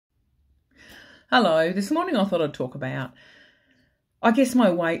Hello, this morning I thought I'd talk about, my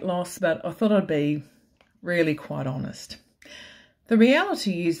weight loss, but I thought I'd be really quite honest. The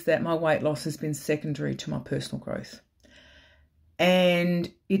reality is that my weight loss has been secondary to my personal growth.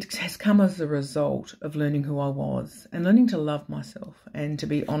 And it has come as a result of learning who I was and learning to love myself and to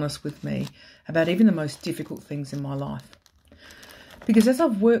be honest with me about even the most difficult things in my life. Because as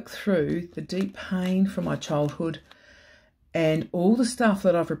I've worked through the deep pain from my childhood and all the stuff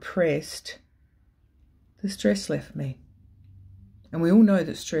that I've repressed, the stress left me. And we all know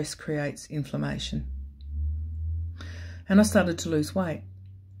that stress creates inflammation. And I started to lose weight.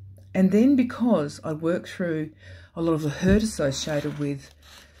 And then because I worked through a lot of the hurt associated with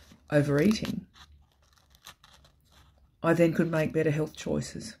overeating, I then could make better health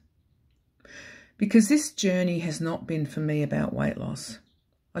choices. Because this journey has not been for me about weight loss.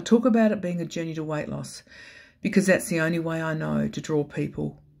 I talk about it being a journey to weight loss because that's the only way I know to draw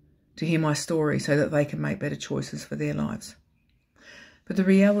people to hear my story so that they can make better choices for their lives. But the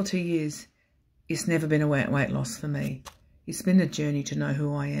reality is, it's never been a weight loss for me. It's been a journey to know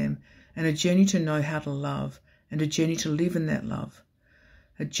who I am and a journey to know how to love and a journey to live in that love.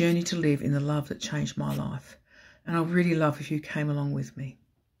 A journey to live in the love that changed my life. And I'd really love if you came along with me.